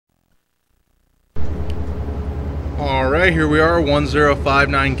Alright, here we are,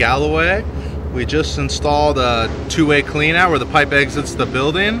 1059 Galloway. We just installed a two-way clean out where the pipe exits the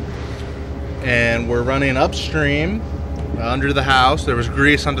building, and we're running upstream under the house. There was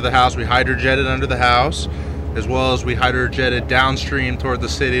grease under the house. We hydrojetted under the house, as well as we hydrojetted downstream toward the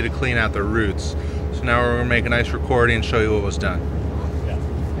city to clean out the roots. So now we're going to make a nice recording and show you what was done.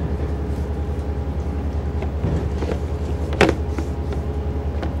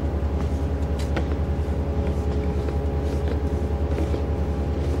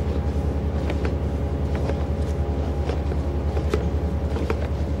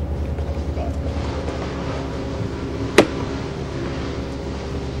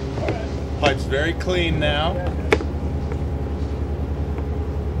 Pipe's very clean now.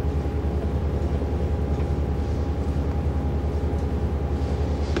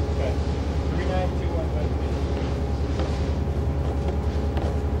 Okay. 3921.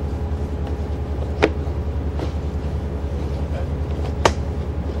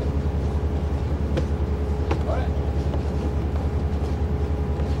 All right.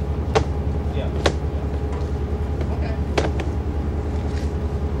 Yeah. Okay.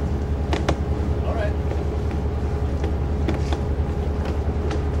 All right.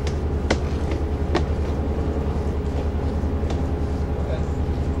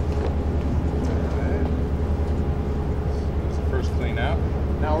 That's the first clean out.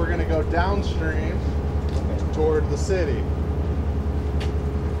 Now we're going to go downstream toward the city.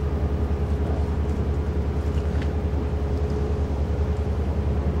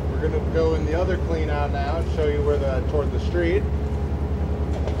 We're going to go in the other clean out now and show you where toward the street.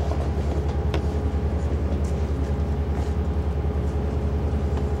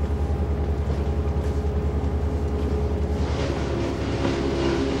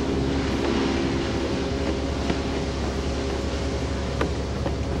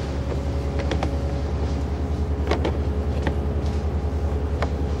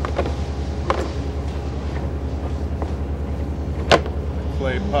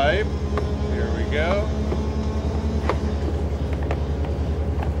 Clay pipe. Here we go.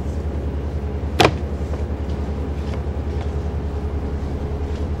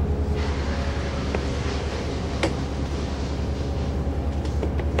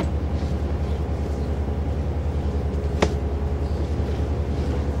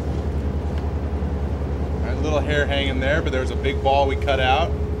 Alright, little hair hanging there, but there's a big ball we cut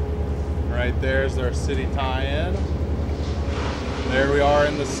out. Right there's our city tie-in. There we are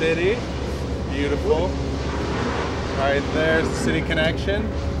in the city. Beautiful. Right there's the city connection.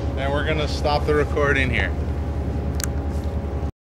 And we're going to stop the recording here.